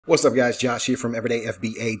What's up guys, Josh here from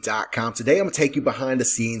everydayfba.com. Today I'm going to take you behind the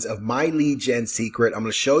scenes of my lead gen secret. I'm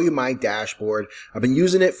going to show you my dashboard. I've been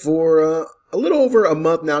using it for a little over a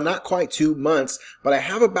month now, not quite 2 months, but I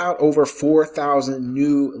have about over 4,000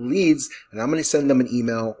 new leads and I'm going to send them an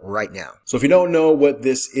email right now. So if you don't know what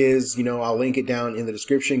this is, I'll link it down in the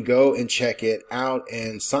description. Go and check it out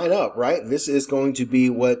and sign up, right? This is going to be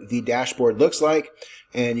what the dashboard looks like.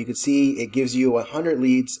 And you can see it gives you 100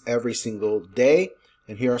 leads every single day.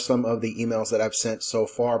 And here are some of the emails that I've sent so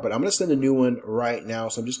far, but I'm going to send a new one right now.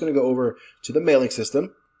 So I'm just going to go over to the mailing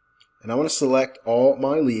system and I want to select all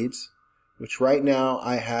my leads, which right now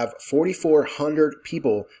I have 4,400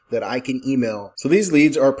 people that I can email. So these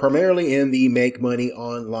leads are primarily in the make money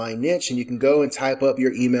online niche, and you can go and type up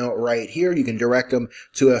your email right here. You can direct them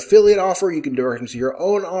to an affiliate offer. You can direct them to your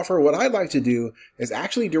own offer. What I'd like to do is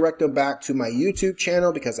actually direct them back to my YouTube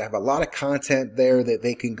channel because I have a lot of content there that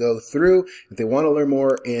they can go through. If they want to learn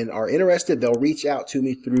more and are interested, they'll reach out to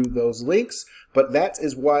me through those links. But that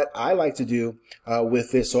is what I like to do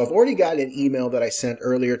with this. So I've already got an email that I sent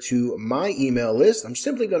earlier to my email list. I'm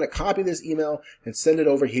simply going to copy this email and send it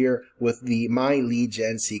over here with the My Lead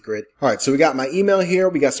Gen secret. All right, so we got my email here.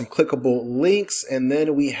 We got some clickable links, and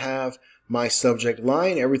then we have my subject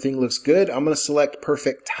line. Everything looks good. I'm going to select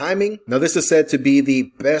perfect timing. Now this is said to be the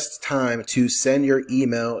best time to send your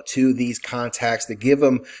email to these contacts to give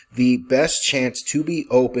them the best chance to be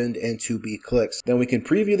opened and to be clicked. Then we can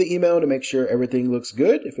preview the email to make sure everything looks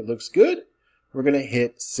good. If it looks good, we're going to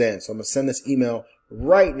hit send. So I'm going to send this email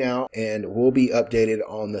right now and we'll be updated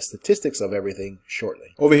on the statistics of everything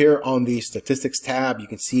shortly. Over here on the statistics tab, you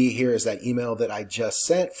can see here is that email that I just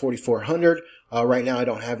sent, 4,400. Right now I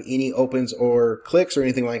don't have any opens or clicks or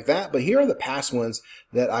anything like that, but here are the past ones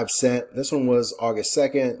that I've sent. This one was August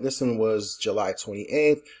 2nd. This one was July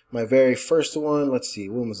 28th. My very first one, let's see,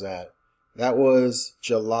 when was that? That was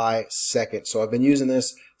July 2nd. So I've been using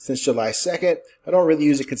this since July 2nd. I don't really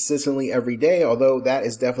use it consistently every day, although that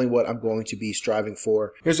is definitely what I'm going to be striving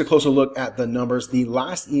for. Here's a closer look at the numbers. The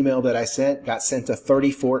last email that I sent got sent to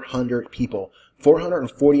 3,400 people.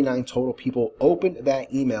 449 total people opened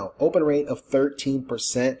that email, open rate of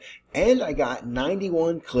 13%, and I got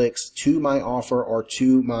 91 clicks to my offer or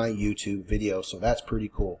to my YouTube video. So that's pretty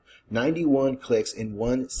cool. 91 clicks in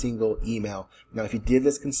one single email. Now, if you did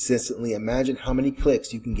this consistently, imagine how many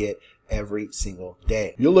clicks you can get every single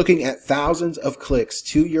day. You're looking at thousands of clicks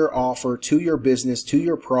to your offer, to your business, to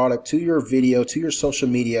your product, to your video, to your social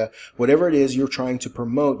media, whatever it is you're trying to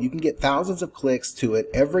promote. You can get thousands of clicks to it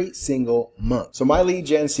every single month. So My Lead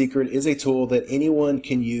Gen Secret is a tool that anyone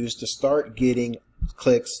can use to start getting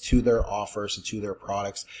clicks to their offers and to their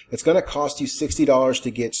products. It's going to cost you $60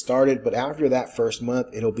 to get started, but after that first month,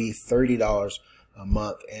 it'll be $30 a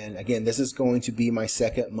month. And again, this is going to be my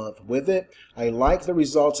second month with it. I like the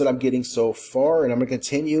results that I'm getting so far, and I'm going to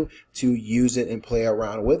continue to use it and play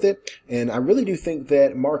around with it. And I really do think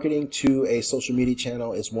that marketing to a social media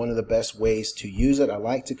channel is one of the best ways to use it. I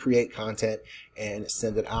like to create content and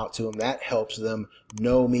send it out to them. That helps them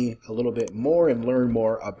know me a little bit more and learn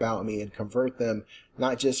more about me and convert them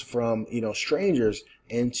not just from, strangers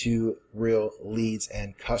into real leads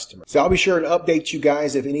and customers. So I'll be sure to update you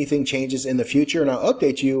guys if anything changes in the future, and I'll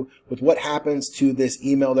update you with what happens to this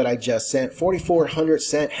email that I just sent. 4,400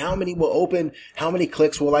 sent. How many will open? How many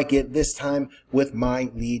clicks will I get this time with My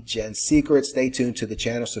Lead Gen Secret? Stay tuned to the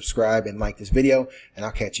channel, subscribe, and like this video, and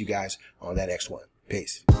I'll catch you guys on that next one.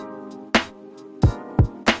 Peace.